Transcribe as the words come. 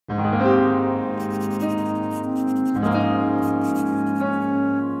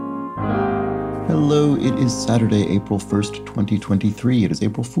it is Saturday, April 1st, 2023. It is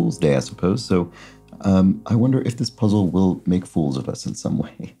April Fool's Day, I suppose, so I wonder if this puzzle will make fools of us in some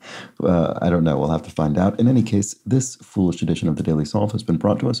way. I don't know, we'll have to find out. In any case, this foolish edition of the Daily Solve has been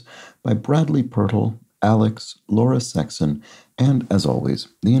brought to us by Bradley Pirtle, Alex, Laura Sexton, and, as always,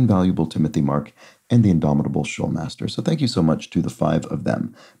 the invaluable Timothy Mark and the indomitable Showmaster. So thank you so much to the 5 of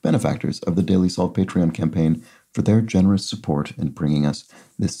them, benefactors of the Daily Solve Patreon campaign, for their generous support in bringing us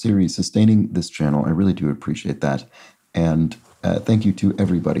this series, sustaining this channel. I really do appreciate that. And thank you to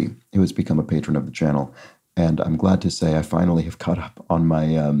everybody who has become a patron of the channel. And I'm glad to say I finally have caught up on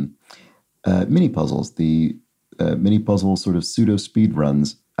my mini puzzles, the mini puzzle sort of pseudo speed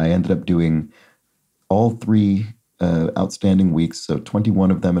runs. I ended up doing all 3 outstanding weeks, so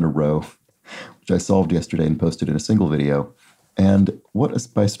 21 of them in a row, which I solved yesterday and posted in a single video. And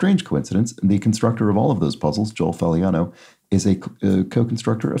by strange coincidence, the constructor of all of those puzzles, Joel Faliano, is a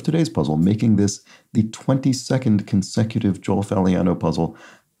co-constructor of today's puzzle, making this the 22nd consecutive Joel Faliano puzzle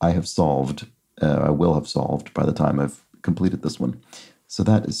I have solved. I will have solved by the time I've completed this one. So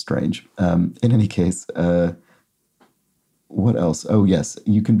that is strange. In any case, what else? Oh, yes.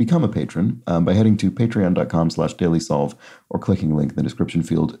 You can become a patron by heading to patreon.com/dailysolve or clicking the link in the description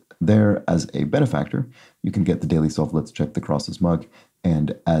field. There, as a benefactor, you can get the Daily Solve Let's Check the Crosses mug,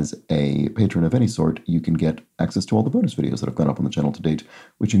 and as a patron of any sort, you can get access to all the bonus videos that have gone up on the channel to date,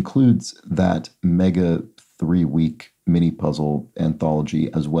 which includes that mega 3-week mini puzzle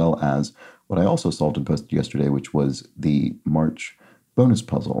anthology, as well as what I also solved and posted yesterday, which was the March bonus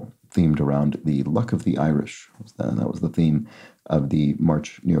puzzle themed around the luck of the Irish. That was the theme of the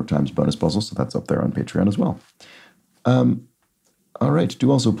March New York Times bonus puzzle, so that's up there on Patreon as well. All right, do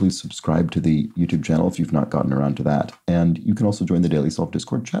also please subscribe to the YouTube channel if you've not gotten around to that. And you can also join the Daily Solve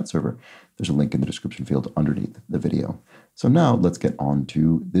Discord chat server. There's a link in the description field underneath the video. So now let's get on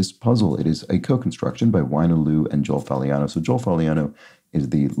to this puzzle. It is a co-construction by Wynaloo and Joel Faliano. So Joel Faliano is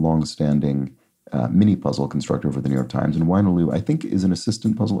the long-standing mini puzzle constructor for the New York Times, and Wynaloo, I think, is an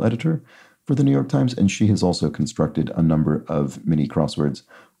assistant puzzle editor for the New York Times, and she has also constructed a number of mini crosswords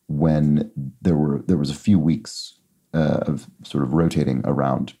when there was a few weeks of sort of rotating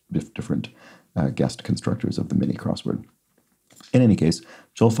around different guest constructors of the mini crossword. In any case,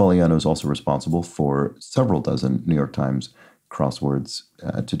 Joel Faliano is also responsible for several dozen New York Times crosswords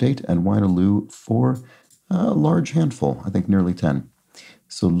to date, and Wynaloo for a large handful, I think nearly 10.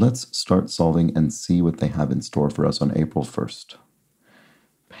 So let's start solving and see what they have in store for us on April 1st.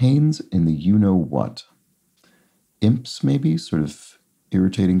 Pains in the you-know-what. Imps, maybe? Sort of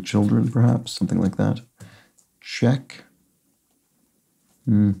irritating children, perhaps? Something like that. Check.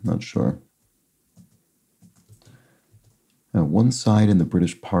 Not sure. One side in the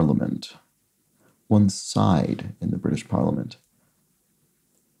British Parliament. One side in the British Parliament.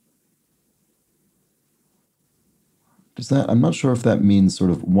 Does that, I'm not sure if that means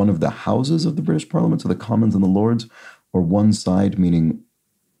sort of one of the houses of the British Parliament, so the Commons and the Lords, or one side meaning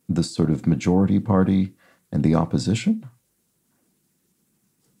the sort of majority party and the opposition?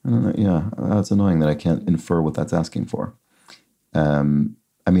 I don't know. Yeah, that's annoying that I can't infer what that's asking for. I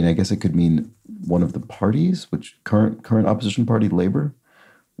mean, I guess it could mean one of the parties, which current opposition party, Labour,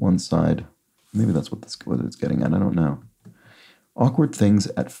 one side. Maybe that's what it's getting at. I don't know. Awkward things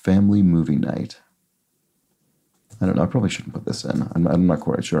at family movie night. I don't know. I probably shouldn't put this in. I'm not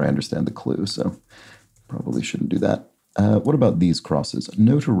quite sure I understand the clue, so probably shouldn't do that. What about these crosses?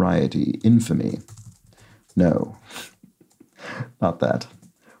 Notoriety, infamy. No, not that.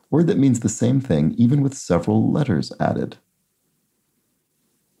 Word that means the same thing, even with several letters added.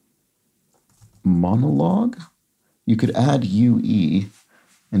 Monologue? You could add UE,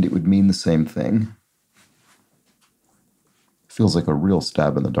 and it would mean the same thing. Feels like a real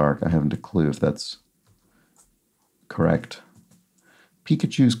stab in the dark. I haven't a clue if that's correct.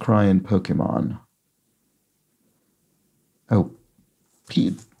 Pikachu's cry in Pokemon. Oh,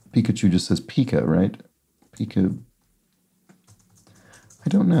 Pikachu just says Pika, right? Pika. I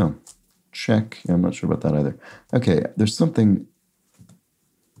don't know. Check. Yeah, I'm not sure about that either. Okay, there's something.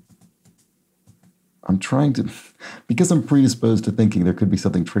 I'm trying to, because I'm predisposed to thinking there could be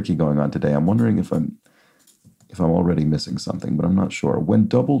something tricky going on today. I'm wondering if I'm already missing something, but I'm not sure. When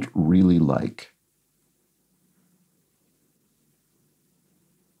doubled, really like.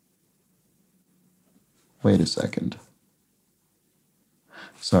 Wait a second.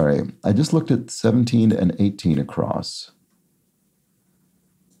 Sorry, I just looked at 17 and 18 across.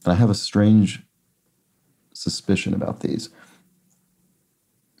 And I have a strange suspicion about these.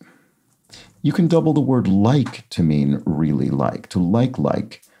 You can double the word like to mean really like, to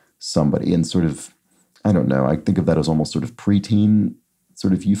like somebody, and sort of, I don't know, I think of that as almost sort of preteen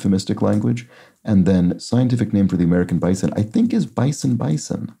sort of euphemistic language. And then scientific name for the American bison, I think, is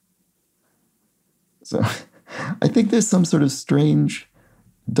bison. So I think there's some sort of strange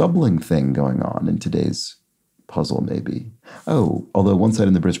doubling thing going on in today's puzzle, maybe. Oh, although one side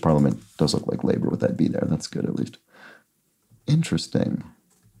in the British Parliament does look like Labour with that B there. That's good, at least. Interesting.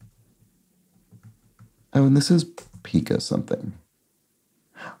 Oh, and this is Pika something.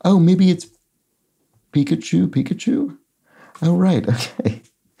 Oh, maybe it's Pikachu? Oh, right, okay.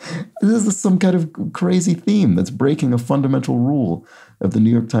 This is some kind of crazy theme that's breaking a fundamental rule of the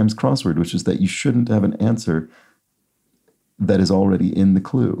New York Times crossword, which is that you shouldn't have an answer that is already in the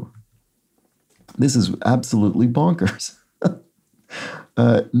clue. This is absolutely bonkers.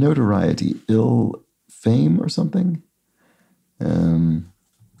 Notoriety, ill fame or something?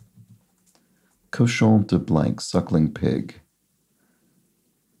 Cochon de blank, suckling pig.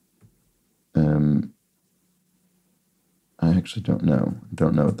 I actually don't know. I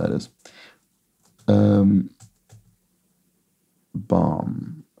don't know what that is.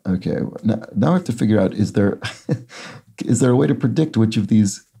 Bomb. Okay. Now I have to figure out, is there a way to predict which of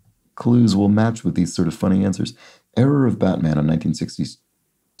these clues will match with these sort of funny answers? Error of Batman on 1960s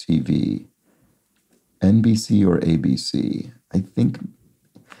TV. NBC or ABC?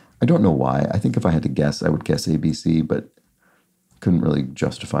 I don't know why. I think if I had to guess, I would guess ABC, but couldn't really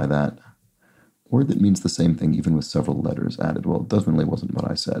justify that. Word that means the same thing even with several letters added. Well, it definitely wasn't what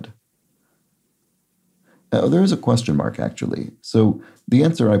I said. There is a question mark, actually. So the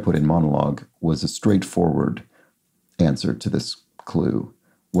answer I put in monologue was a straightforward answer to this clue,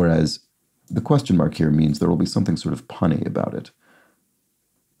 whereas the question mark here means there will be something sort of punny about it.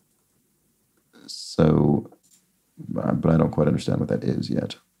 So, but I don't quite understand what that is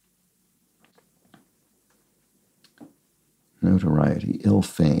yet. Notoriety, ill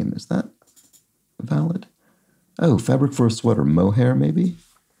fame, is that valid? Oh, fabric for a sweater, mohair maybe?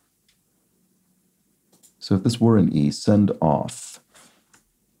 So if this were an E, send off.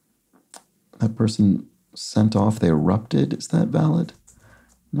 That person sent off, they erupted, is that valid?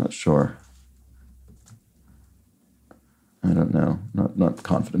 I'm not sure. I don't know, not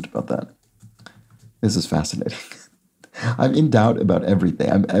confident about that. This is fascinating. I'm in doubt about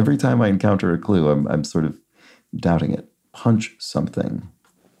everything. Every time I encounter a clue, I'm sort of doubting it. Punch something.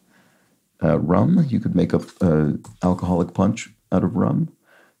 Rum, you could make up alcoholic punch out of rum,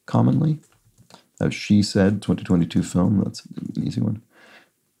 commonly. She Said, 2022 film, that's an easy one.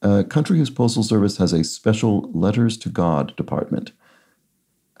 Country whose postal service has a special letters to God department.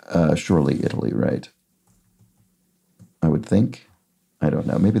 Surely Italy, right? I would think. I don't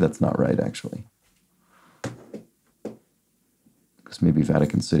know. Maybe that's not right, actually. Because maybe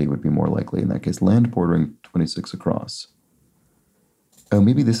Vatican City would be more likely in that case. Land bordering 26 across. Oh,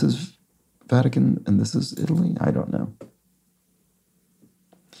 maybe this is Vatican and this is Italy? I don't know.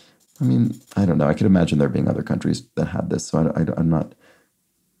 I mean, I don't know. I could imagine there being other countries that had this, so I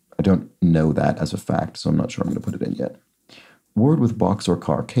don't know that as a fact, so I'm not sure I'm going to put it in yet. Word with box or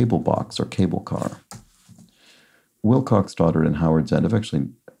car, cable box or cable car. Wilcox daughter in Howard's End. I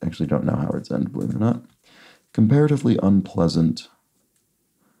actually don't know Howard's End, believe it or not. Comparatively unpleasant.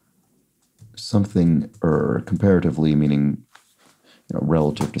 Something, comparatively meaning,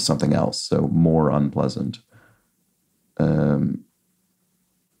 relative to something else, so more unpleasant.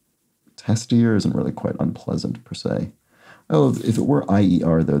 Testier isn't really quite unpleasant per se. Oh, if it were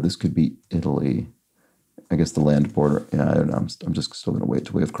IER though, this could be Italy. I guess the land border. Yeah, I don't know. I'm just still going to wait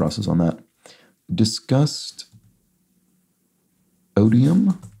till we have crosses on that. Disgust.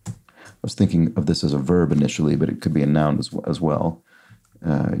 Odium. I was thinking of this as a verb initially, but it could be a noun as well.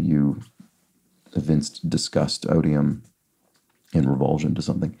 You evinced disgust, odium, in revulsion to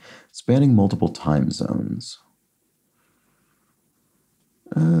something. Spanning multiple time zones.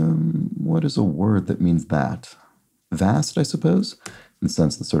 What is a word that means that? Vast, I suppose, in the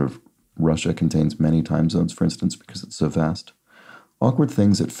sense that sort of Russia contains many time zones, for instance, because it's so vast. Awkward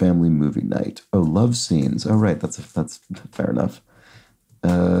things at family movie night. Oh, love scenes. Oh, right, that's fair enough.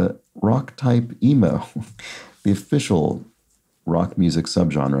 Rock type emo. The official rock music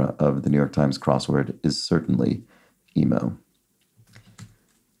subgenre of the New York Times crossword is certainly emo.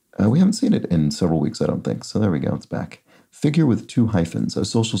 We haven't seen it in several weeks, I don't think, so there we go, it's back. Figure with 2 hyphens,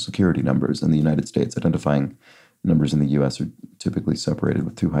 social security numbers in the United States. Identifying numbers in the U.S. are typically separated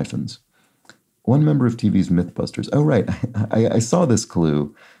with 2 hyphens. One member of TV's Mythbusters. Oh, right. I saw this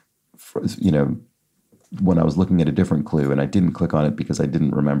clue, when I was looking at a different clue, and I didn't click on it because I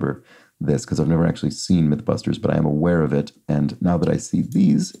didn't remember this, because I've never actually seen Mythbusters, but I am aware of it. And now that I see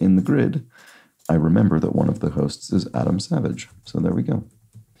these in the grid, I remember that one of the hosts is Adam Savage. So there we go.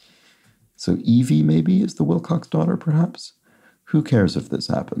 So Evie, maybe, is the Wilcox daughter, perhaps, Who cares if this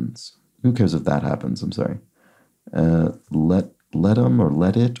happens? Who cares if that happens? I'm sorry. Let 'em or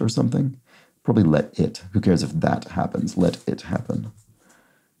let it or something? Probably let it. Who cares if that happens? Let it happen.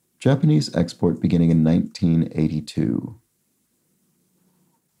 Japanese export beginning in 1982.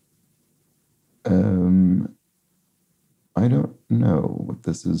 I don't know what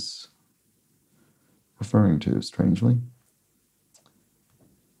this is referring to, strangely.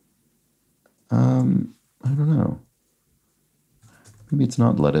 I don't know. Maybe it's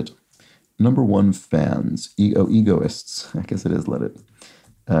not let it. Number one, fans. Egoists. I guess it is let it.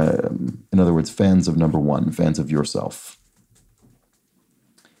 In other words, fans of number one, fans of yourself.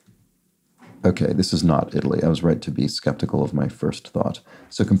 Okay, this is not Italy. I was right to be skeptical of my first thought.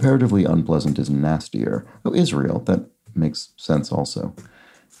 So comparatively unpleasant is nastier. Oh, Israel. That makes sense also.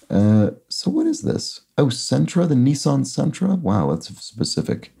 So what is this? Oh, Sentra, the Nissan Sentra? Wow, that's a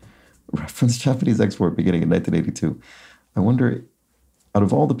specific reference. Japanese export beginning in 1982. I wonder, out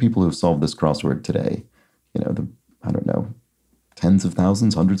of all the people who've solved this crossword today, I don't know, tens of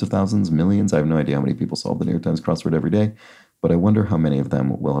thousands, hundreds of thousands, millions. I have no idea how many people solve the New York Times crossword every day, but I wonder how many of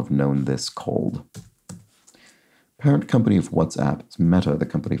them will have known this cold. Parent company of WhatsApp is Meta, the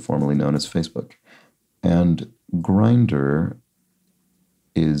company formerly known as Facebook. And Grindr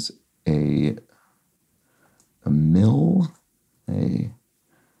is a mill, a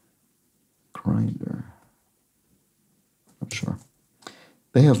grinder. Not sure.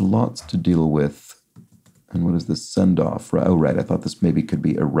 They have lots to deal with. And what is this? Send off. Oh, right. I thought this maybe could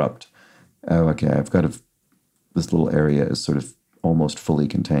be erupt. Oh, okay. I've got this little area is sort of almost fully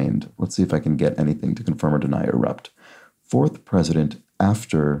contained. Let's see if I can get anything to confirm or deny erupt. Fourth president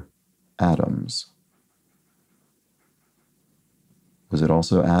after Adams. Was it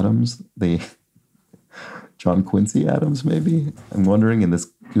also Adams? The John Quincy Adams, maybe? I'm wondering in this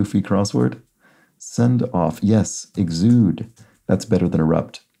goofy crossword. Send off. Yes, exude. That's better than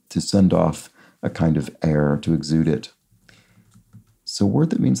erupt. To send off a kind of air, to exude it. So a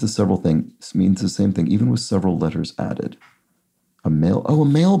word that means the several things means the same thing, even with several letters added. A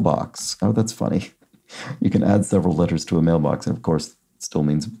mailbox. Oh, that's funny. You can add several letters to a mailbox, and of course, it still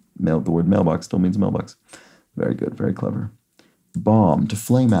means the word mailbox still means mailbox. Very good, very clever. Bomb, to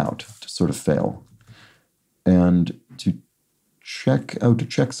flame out, to sort of fail. And to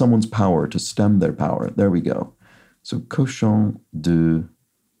check someone's power, to stem their power. There we go. So, cochon de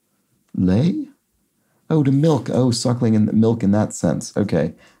lait? Oh, to milk. Oh, suckling in milk in that sense.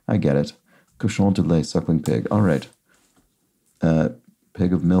 Okay, I get it. Cochon de lait, suckling pig. All right.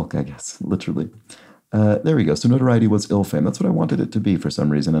 Pig of milk, I guess, literally. There we go. So notoriety was ill fame. That's what I wanted it to be for some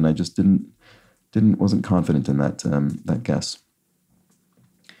reason, and I just wasn't confident in that guess.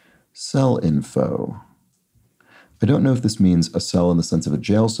 Cell info. I don't know if this means a cell in the sense of a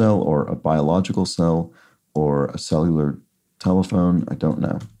jail cell or a biological cell or a cellular telephone. I don't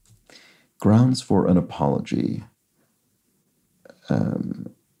know. Grounds for an apology.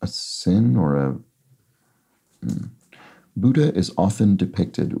 A sin or a... Buddha is often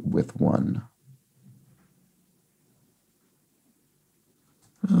depicted with one.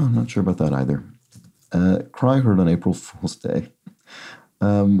 Oh, I'm not sure about that either. Cry heard on April Fool's Day.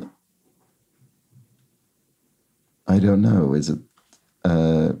 I don't know. Is it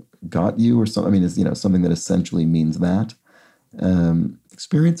got you or something? I mean, is something that essentially means that.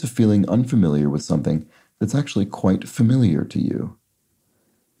 Experience of feeling unfamiliar with something that's actually quite familiar to you.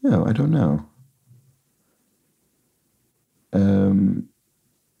 No, I don't know.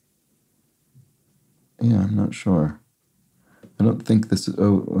 Yeah, I'm not sure. I don't think this is...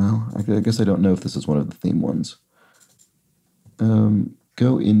 Oh, well, I guess I don't know if this is one of the theme ones.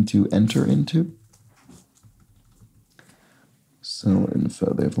 Go into, enter into. Cell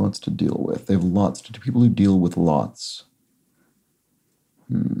info. They have lots to deal with. They have lots to... People who deal with lots.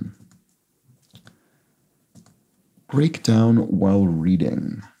 Break down while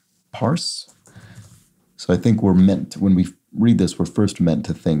reading. Parse. So I think when we read this, we're first meant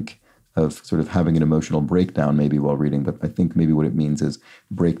to think of sort of having an emotional breakdown maybe while reading, but I think maybe what it means is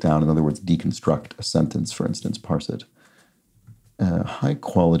break down, in other words, deconstruct a sentence, for instance, parse it. High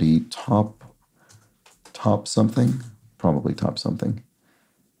quality, top something, probably top something.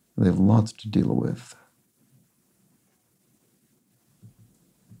 They have lots to deal with.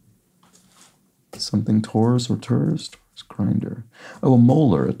 Something tors or turs? Grinder. Oh, a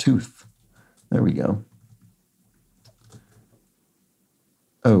molar, a tooth. There we go.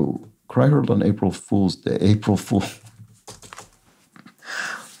 Oh, cry heard on April Fool's Day. April Fool.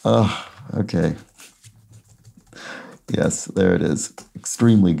 Oh, okay. Yes, there it is.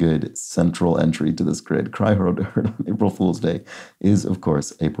 Extremely good central entry to this grid. Cry heard on April Fool's Day is, of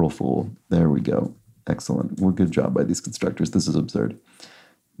course, April Fool. There we go. Excellent. Well, good job by these constructors. This is absurd.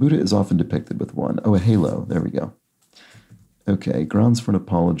 Buddha is often depicted with one. Oh, a halo. There we go. Okay, grounds for an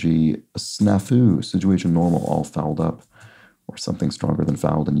apology. A snafu, situation normal, all fouled up, or something stronger than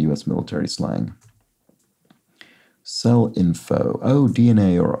fouled in U.S. military slang. Cell info. Oh,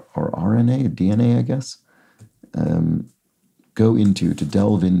 DNA or RNA, DNA, I guess. Go into, to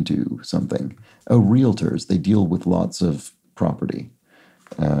delve into something. Oh, realtors, they deal with lots of property.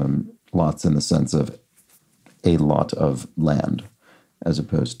 Lots in the sense of a lot of land, as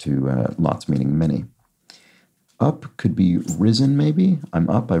opposed to lots meaning many. Up could be risen, maybe. I'm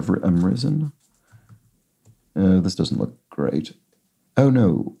up, I'm risen. This doesn't look great. Oh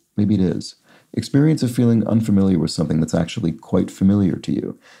no, maybe it is. Experience of feeling unfamiliar with something that's actually quite familiar to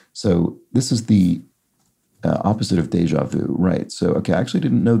you. So this is the opposite of déjà vu, right? So, okay, I actually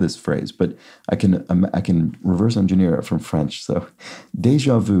didn't know this phrase, but I can reverse engineer it from French. So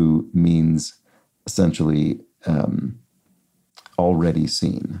déjà vu means essentially already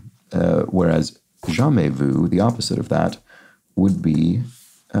seen, whereas jamais vu, the opposite of that, would be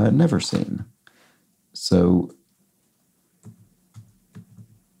never seen. So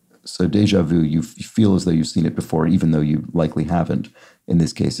déjà vu, you feel as though you've seen it before, even though you likely haven't. In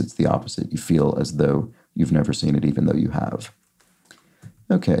this case, it's the opposite. You feel as though you've never seen it, even though you have.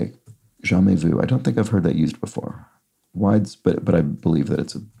 Okay, jamais vu. I don't think I've heard that used before. But I believe that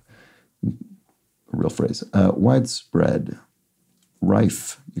it's a real phrase. Widespread,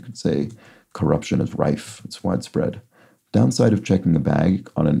 rife. You could say corruption is rife. It's widespread. Downside of checking a bag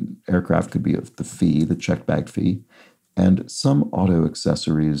on an aircraft could be of the fee, the checked bag fee, and some auto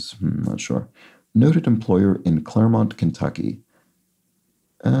accessories. Not sure. Noted employer in Claremont, Kentucky.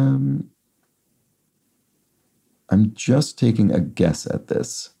 I'm just taking a guess at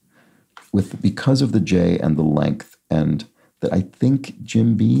this, because of the J and the length, and that I think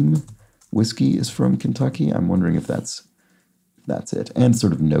Jim Beam whiskey is from Kentucky. I'm wondering if that's it, and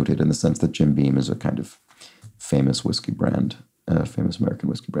sort of noted in the sense that Jim Beam is a kind of famous whiskey brand, famous American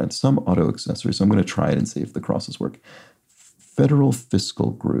whiskey brand. Some auto accessories. So I'm going to try it and see if the crosses work. Federal Fiscal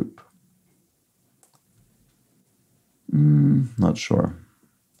Group. Not sure.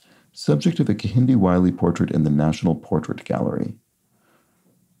 Subject of a Kehinde Wiley portrait in the National Portrait Gallery.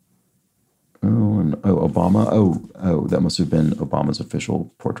 Obama. Oh, that must have been Obama's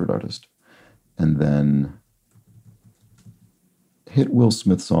official portrait artist. And then hit Will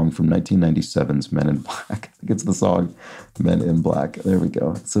Smith song from 1997's Men in Black. I think it's the song Men in Black. There we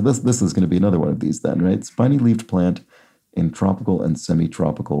go. So this is going to be another one of these then, right? Spiny-leaved plant in tropical and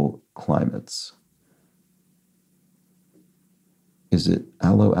semi-tropical climates. Is it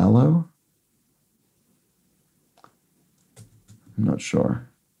aloe aloe? I'm not sure.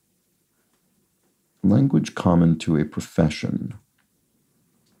 Language common to a profession.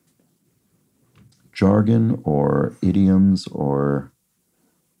 Jargon or idioms or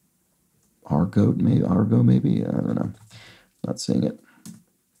argot maybe? I don't know. Not seeing it.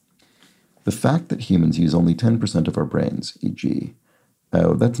 The fact that humans use only 10% of our brains, e.g.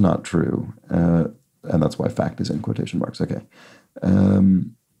 Oh, that's not true. And that's why fact is in quotation marks. Okay.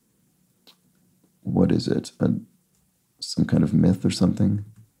 What is it? Some kind of myth or something?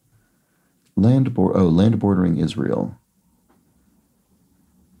 Land bordering Israel.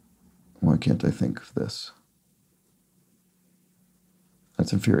 Why can't I think of this?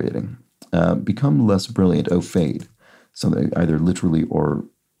 That's infuriating. Become less brilliant. Oh, fade. Something either literally or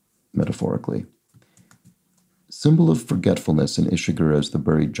metaphorically. Symbol of forgetfulness in Ishiguro's The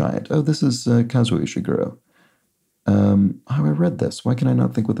Buried Giant. Oh, this is Kazuo Ishiguro. I read this. Why can I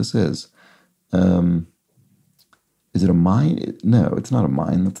not think what this is? Is it a mine? No, it's not a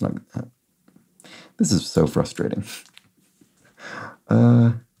mine. That's not. This is so frustrating.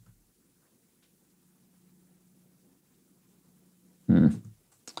 The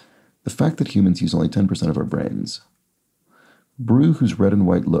fact that humans use only 10% of our brains. Brew whose red and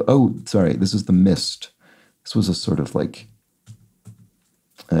white this is The Mist. This was a sort of like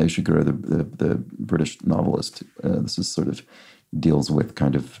Ishiguro, the British novelist. This is sort of deals with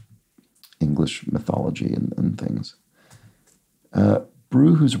kind of English mythology and things.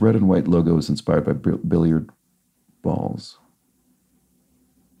 Brew whose red and white logo is inspired by billiard balls.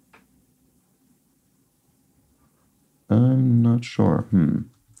 I'm not sure.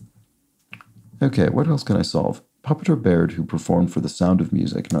 Okay, what else can I solve? Puppeteer Baird, who performed for The Sound of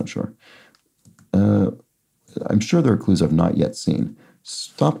Music. Not sure. I'm sure there are clues I've not yet seen.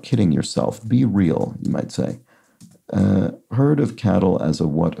 Stop kidding yourself. Be real, you might say. Herd is to cattle as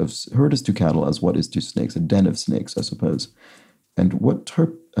what is to snakes, a den of snakes, I suppose. And what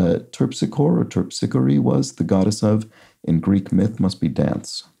Terpsichore or Terpsichore was the goddess of in Greek myth must be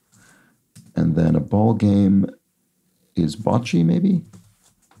dance. And then a ball game is bocce, maybe?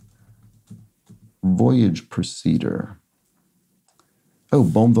 Voyage proceeder. Oh,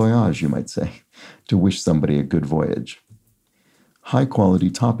 bon voyage, you might say, to wish somebody a good voyage. High quality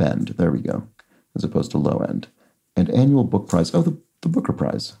top end, there we go, as opposed to low end. And annual book prize, oh, the Booker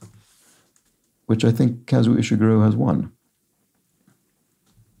Prize, which I think Kazuo Ishiguro has won.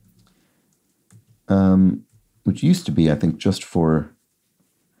 Which used to be, I think, just for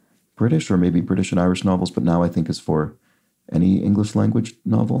British or maybe British and Irish novels, but now I think is for any English language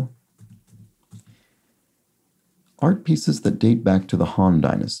novel. Art pieces that date back to the Han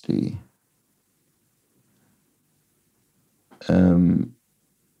Dynasty. I'm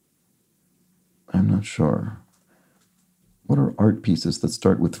not sure. What are art pieces that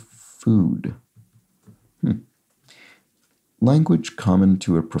start with food? Language common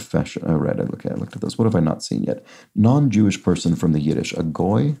to a profession. Oh, right, I looked at those. What have I not seen yet? Non-Jewish person from the Yiddish. A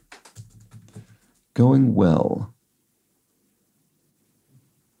goy? Going well.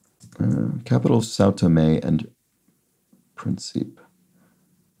 Capital of Sao Tome and Principe.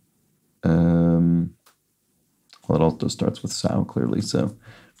 Well, it also starts with Sao, clearly, so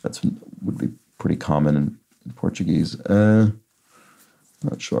that would be pretty common in Portuguese. Not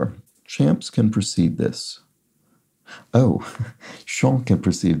sure. Champs can precede this. Oh, Champs can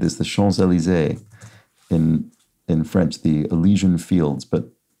precede this. The Champs-Élysées in French, the Elysian Fields,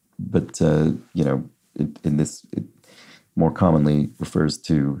 but you know, it more commonly refers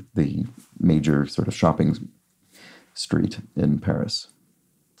to the major sort of shopping street in Paris.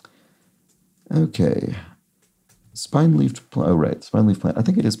 Okay. Spine-leafed plant. Oh, right. Spine-leaf plant. I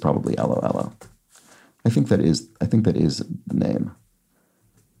think it is probably aloe aloe. I think that is the name.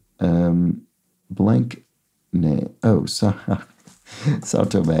 Blank name. Oh, Sao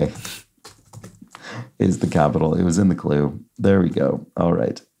Tome is the capital. It was in the clue. There we go. All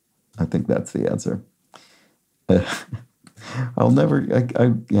right. I think that's the answer. I'll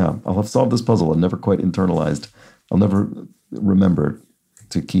have solved this puzzle and never quite internalized. I'll never remember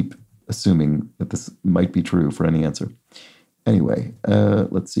to keep assuming that this might be true for any answer. Anyway,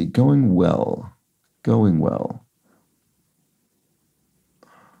 let's see. Going well. Going well.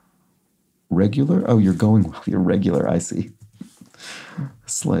 Regular? Oh, you're going well. You're regular, I see.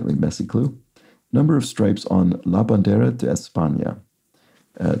 Slightly messy clue. Number of stripes on La Bandera de España.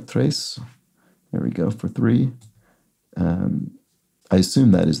 Tres. There we go for 3. I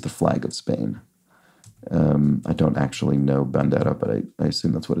assume that is the flag of Spain. I don't actually know bandera, but I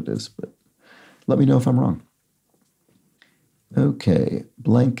assume that's what it is. But let me know if I'm wrong. Okay,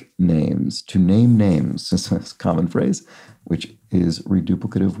 blank names. To name names is a common phrase, which is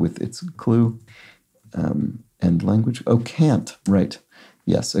reduplicative with its clue. And language. Oh, cant. Right.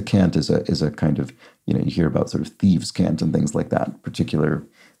 Yes, a cant is a kind of, you know, you hear about sort of thieves' cant and things like that. Particular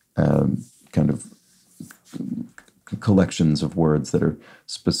kind of collections of words that are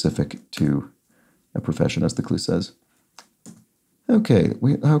specific to a profession, as the clue says. Okay,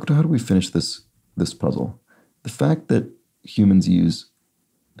 how do we finish this puzzle? The fact that humans use...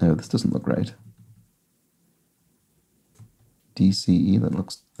 Oh, this doesn't look right. DCE, that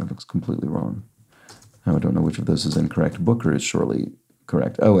looks completely wrong. Oh, I don't know which of those is incorrect. Booker is surely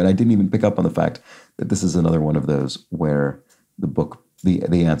correct. Oh, and I didn't even pick up on the fact that this is another one of those where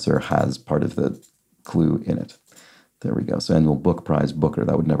the answer has part of the clue in it. There we go. So annual book prize, Booker.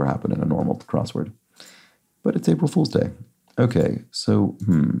 That would never happen in a normal crossword. But it's April Fool's Day. Okay, so,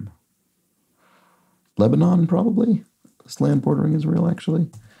 Lebanon, probably? This land bordering Israel, actually?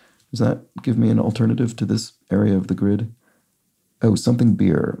 Does that give me an alternative to this area of the grid? Oh, something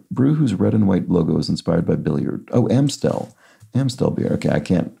beer. Brew whose red and white logo is inspired by billiard. Oh, Amstel. Amstel beer. Okay, I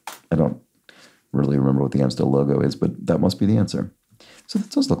don't really remember what the Amstel logo is, but that must be the answer. So that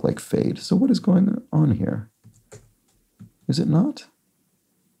does look like fade. So what is going on here? Is it not?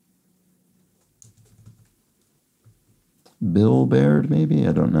 Bill Baird, maybe?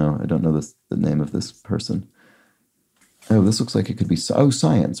 I don't know. I don't know the name of this person. Oh, this looks like it could be... Oh,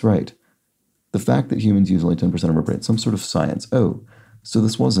 science, right. The fact that humans use only 10% of our brain. Some sort of science. Oh, so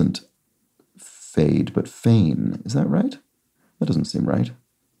this wasn't fade, but feign. Is that right? That doesn't seem right.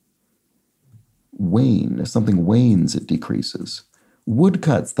 Wane. If something wanes, it decreases.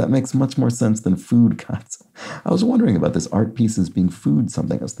 Woodcuts. That makes much more sense than food cuts. I was wondering about this art pieces being food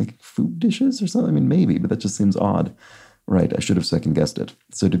something. I was thinking food dishes or something. I mean, maybe, but that just seems odd. Right, I should have second-guessed it.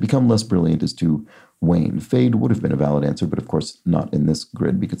 So to become less brilliant is to wane. Fade would have been a valid answer, but of course not in this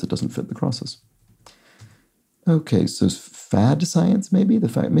grid because it doesn't fit the crosses. Okay, so fad science, maybe?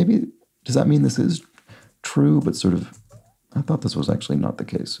 Maybe, does that mean this is true, but sort of... I thought this was actually not the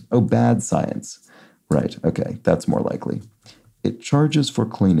case. Oh, bad science. Right, okay, that's more likely. It charges for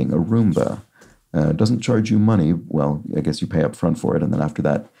cleaning, a Roomba. Doesn't charge you money. Well, I guess you pay up front for it, and then after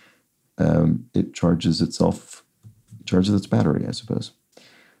that, it charges its battery, I suppose.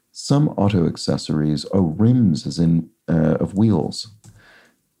 Some auto accessories, rims as in of wheels.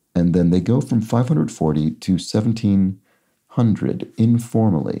 And then they go from 540 to 1700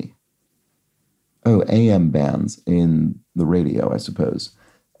 informally. AM bands in the radio, I suppose.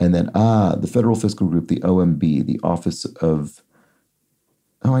 And then, the Federal Fiscal Group, the OMB, the Office of...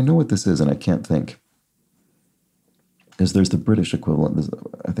 I know what this is, and I can't think. Because there's the British equivalent,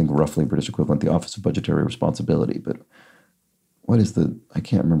 I think roughly British equivalent, the Office of Budgetary Responsibility. But what is I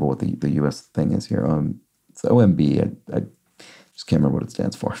can't remember what the U.S. thing is here. It's OMB. I just can't remember what it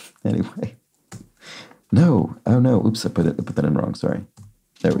stands for. Anyway. No. Oh, no. Oops, I put that in wrong. Sorry.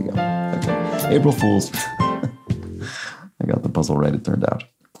 There we go. Okay. April Fools. I got the puzzle right, it turned out.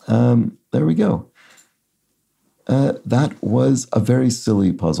 There we go. That was a very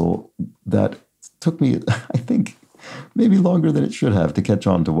silly puzzle that took me, I think, maybe longer than it should have to catch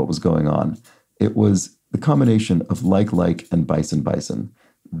on to what was going on. It was the combination of like, and bison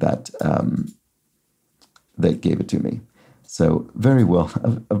that gave it to me. So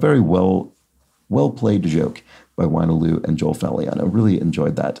a very well played joke by Wynaloo and Joel Falliano. I really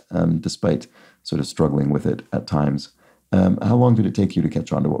enjoyed that, despite sort of struggling with it at times. How long did it take you to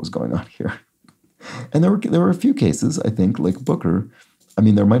catch on to what was going on here? And there were a few cases, I think, like Booker. I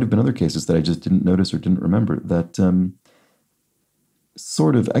mean, there might have been other cases that I just didn't notice or didn't remember that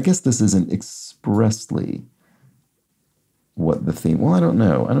sort of, I guess this isn't expressly what the theme, well, I don't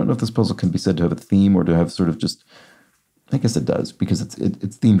know. I don't know if this puzzle can be said to have a theme or to have sort of just, I guess it does, because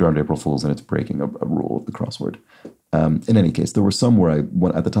it's themed around April Fools and it's breaking a rule of the crossword. In any case, there were some where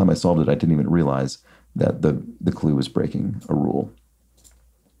at the time I solved it, I didn't even realize that the clue was breaking a rule.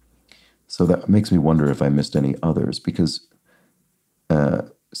 So that makes me wonder if I missed any others, because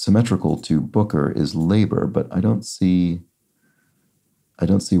symmetrical to Booker is labor, but I don't see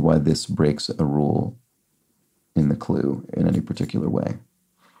why this breaks a rule in the clue in any particular way.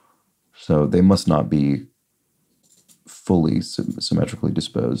 So they must not be fully symmetrically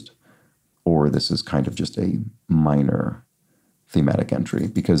disposed, or this is kind of just a minor thematic entry,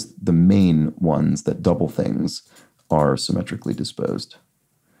 because the main ones that double things are symmetrically disposed.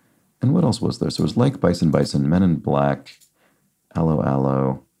 And what else was there? So it was like Bison, Men in Black,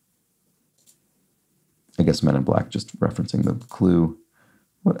 Aloe. I guess Men in Black, just referencing the clue.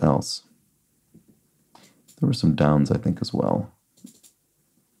 What else? There were some downs, I think, as well.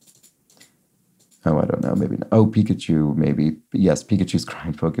 Oh, I don't know. Maybe not. Oh, Pikachu, maybe. Yes, Pikachu's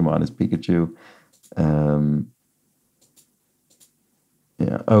crying Pokemon is Pikachu.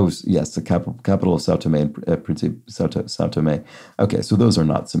 Yeah. Oh, yes, the capital of Sao Tome and Principe, Sao Tome. Okay, so those are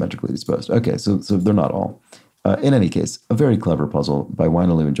not symmetrically disposed. Okay, so they're not all. In any case, a very clever puzzle by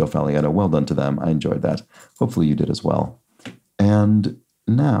Wynaloo and Joe Falliano. Well done to them. I enjoyed that. Hopefully you did as well. And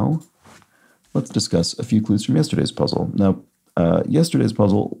now, let's discuss a few clues from yesterday's puzzle. Now, yesterday's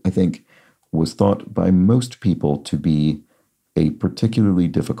puzzle, I think, was thought by most people to be a particularly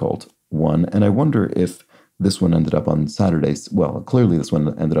difficult one, and I wonder if this one ended up on Saturday. Well, clearly this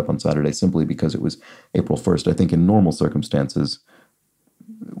one ended up on Saturday simply because it was April 1st. I think in normal circumstances,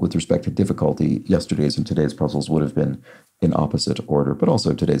 with respect to difficulty, yesterday's and today's puzzles would have been in opposite order, but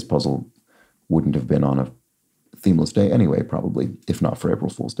also today's puzzle wouldn't have been on a themeless day anyway, probably, if not for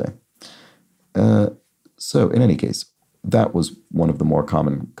April Fool's Day. So in any case, that was one of the more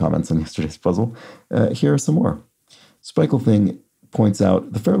common comments on yesterday's puzzle. Here are some more. Spikel Thing points out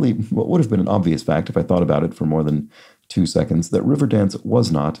what would have been an obvious fact if I thought about it for more than 2 seconds, that Riverdance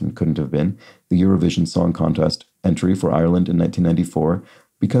was not, and couldn't have been, the Eurovision Song Contest entry for Ireland in 1994,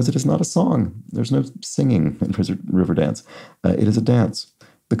 because it is not a song. There's no singing in Riverdance. It is a dance.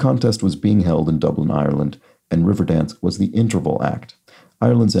 The contest was being held in Dublin, Ireland, and Riverdance was the interval act.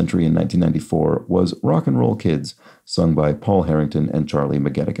 Ireland's entry in 1994 was Rock and Roll Kids, sung by Paul Harrington and Charlie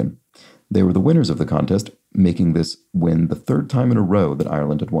McGettigan. They were the winners of the contest, making this win the third time in a row that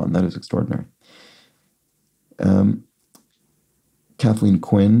Ireland had won. That is extraordinary. Kathleen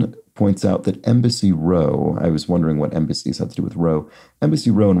Quinn points out that Embassy Row, I was wondering what embassies had to do with row.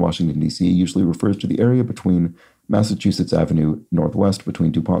 Embassy Row in Washington, D.C. usually refers to the area between Massachusetts Avenue Northwest,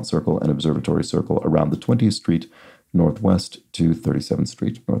 between DuPont Circle and Observatory Circle, around the 20th Street Northwest to 37th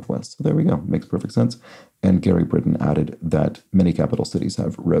Street Northwest. So there we go. Makes perfect sense. And Gary Britton added that many capital cities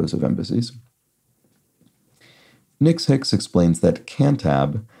have rows of embassies. Nix Hicks explains that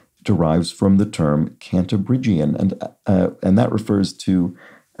Cantab derives from the term Cantabrigian, and that refers to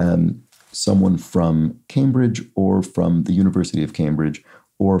someone from Cambridge or from the University of Cambridge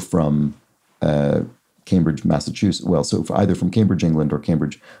or from Cambridge, Massachusetts. Well, so either from Cambridge, England, or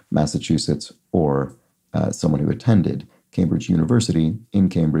Cambridge, Massachusetts, or someone who attended Cambridge University in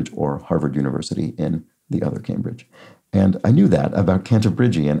Cambridge or Harvard University in the other Cambridge. And I knew that about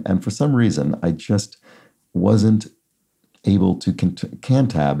Cantabrigian, and for some reason, I just wasn't able to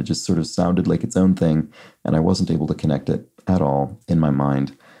Cantab. It just sort of sounded like its own thing, and I wasn't able to connect it at all in my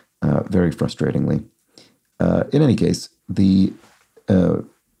mind, very frustratingly. In any case,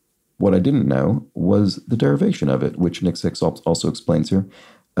 what I didn't know was the derivation of it, which Nick Six also explains here.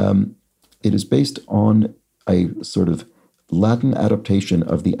 It is based on a sort of Latin adaptation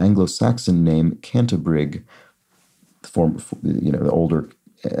of the Anglo-Saxon name Cantabrig, the older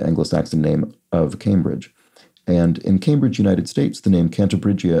Anglo-Saxon name of Cambridge. And in Cambridge, United States, the name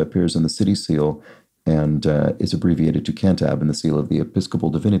Cantabrigia appears in the city seal and is abbreviated to Cantab in the seal of the Episcopal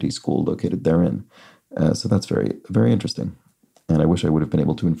Divinity School located therein. So that's very, very interesting. And I wish I would have been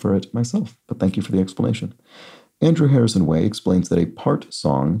able to infer it myself, but thank you for the explanation. Andrew Harrison Way explains that a part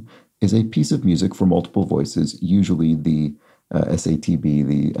song is a piece of music for multiple voices, usually the SATB,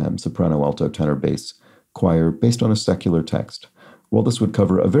 the soprano, alto, tenor, bass choir, based on a secular text. While this would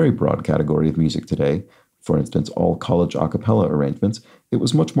cover a very broad category of music today, for instance, all college a cappella arrangements, it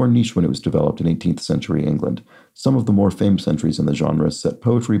was much more niche when it was developed in 18th century England. Some of the more famous entries in the genre set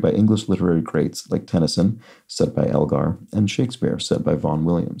poetry by English literary greats like Tennyson, set by Elgar, and Shakespeare, set by Vaughan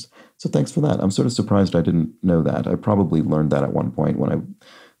Williams. So thanks for that. I'm sort of surprised I didn't know that. I probably learned that at one point when I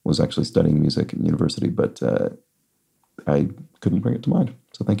was actually studying music in university, but I couldn't bring it to mind.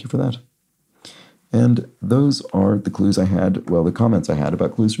 So thank you for that. And those are the clues I had, well, the comments I had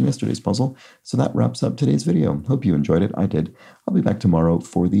about clues from yesterday's puzzle. So that wraps up today's video. Hope you enjoyed it. I did. I'll be back tomorrow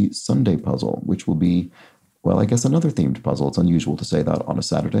for the Sunday puzzle, which will be, well, I guess another themed puzzle. It's unusual to say that on a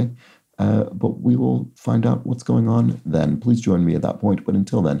Saturday, but we will find out what's going on then. Please join me at that point. But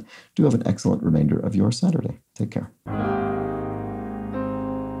until then, do have an excellent remainder of your Saturday. Take care.